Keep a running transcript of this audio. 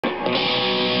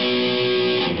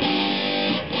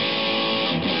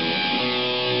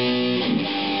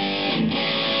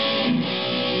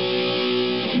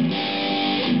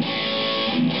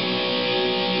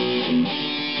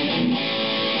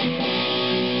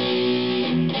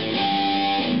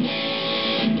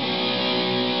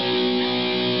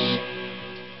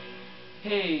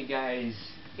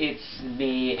It's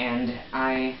me, and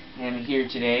I am here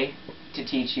today to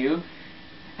teach you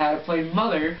how to play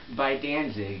Mother by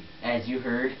Danzig. As you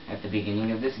heard at the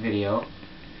beginning of this video,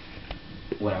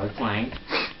 what I was playing.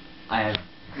 I have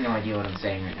no idea what I'm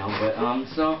saying right now, but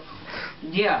so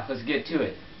yeah, let's get to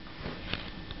it.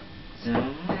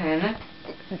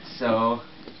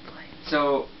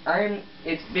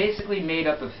 It's basically made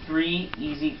up of 3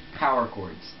 easy power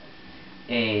chords.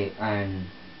 A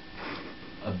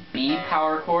B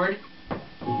power chord,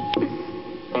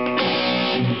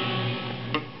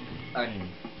 a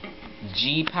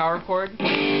G power chord,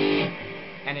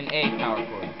 and an A power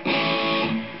chord.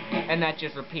 And that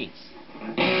just repeats.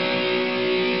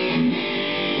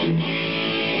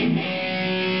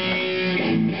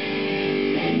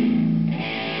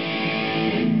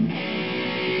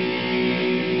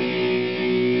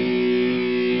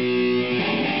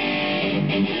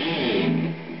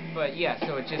 But yeah,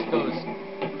 so it just goes,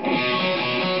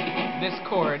 this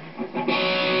chord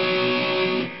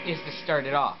is to start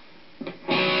it off.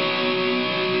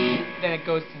 Then it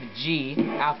goes to the G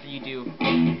after you do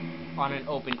on an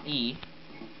open E.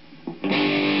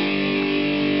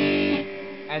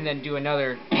 And then do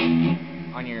another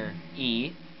on your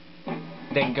E.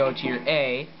 Then go to your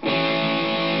A.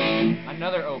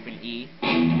 Another open E.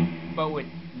 But with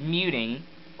muting,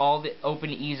 all the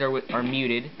open E's are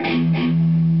muted.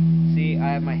 See,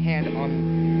 I have my hand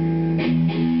on...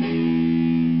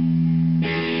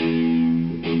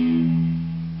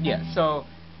 Yeah, so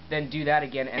then do that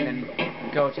again and then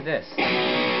go to this.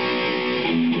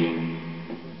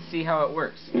 See how it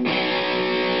works.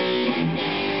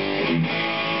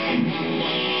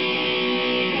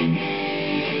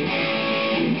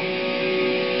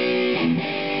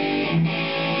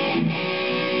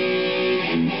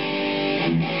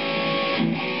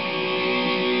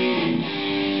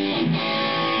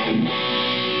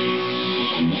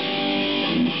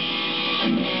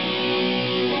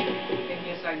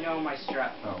 I know my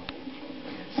strap fell.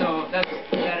 So that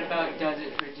about does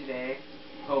it for today.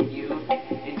 Hope you